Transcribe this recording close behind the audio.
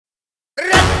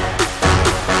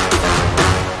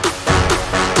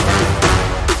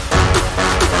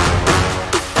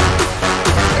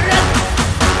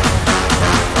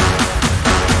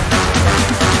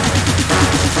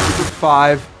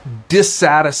5,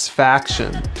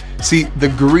 dissatisfaction. See, the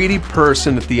greedy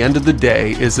person at the end of the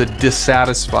day is a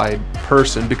dissatisfied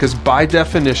person, because by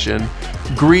definition,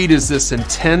 greed is this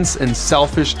intense and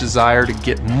selfish desire to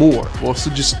get more. Well, so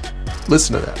just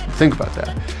listen to that. Think about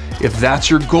that. If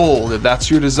that's your goal, if that's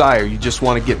your desire, you just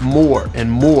want to get more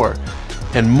and more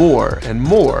and more and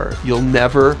more, you'll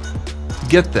never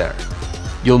get there.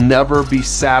 You'll never be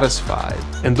satisfied.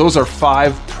 And those are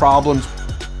 5 problems.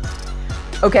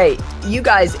 Okay, you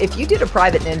guys, if you did a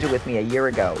private ninja with me a year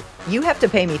ago, you have to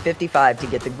pay me $55 to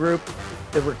get the group,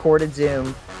 the recorded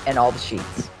Zoom, and all the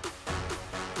sheets.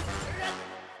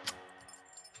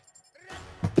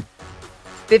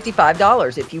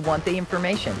 $55 if you want the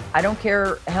information. I don't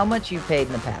care how much you've paid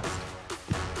in the past.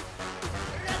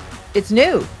 It's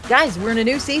new. Guys, we're in a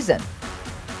new season,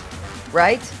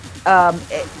 right?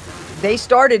 They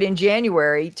started in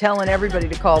January telling everybody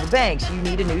to call the banks. You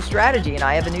need a new strategy, and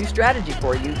I have a new strategy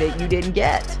for you that you didn't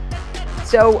get.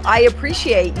 So I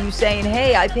appreciate you saying,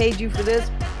 hey, I paid you for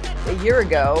this a year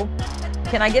ago.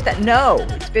 Can I get that? No,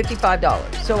 it's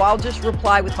 $55. So I'll just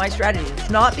reply with my strategy.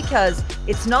 It's not because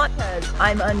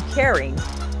I'm uncaring.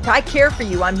 I care for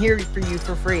you. I'm here for you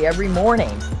for free every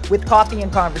morning with coffee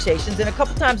and conversations, and a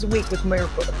couple times a week with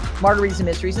Margaritas and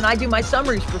Mysteries. And I do my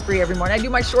summaries for free every morning. I do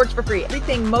my shorts for free.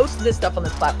 Everything, most of this stuff on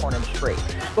this platform is free.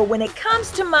 But when it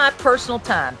comes to my personal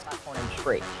time, platform is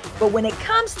free. But when it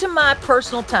comes to my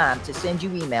personal time to send you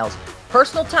emails,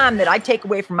 personal time that I take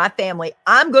away from my family,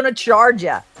 I'm going to charge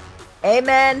you.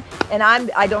 Amen. And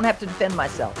I don't have to defend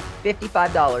myself.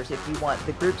 $55 if you want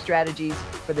the group strategies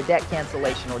for the debt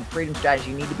cancellation or the freedom strategy.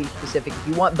 You need to be specific. If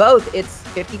you want both, it's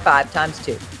 55 times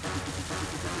 2.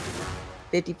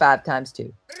 55 times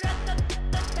 2.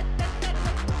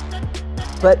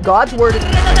 But God's word is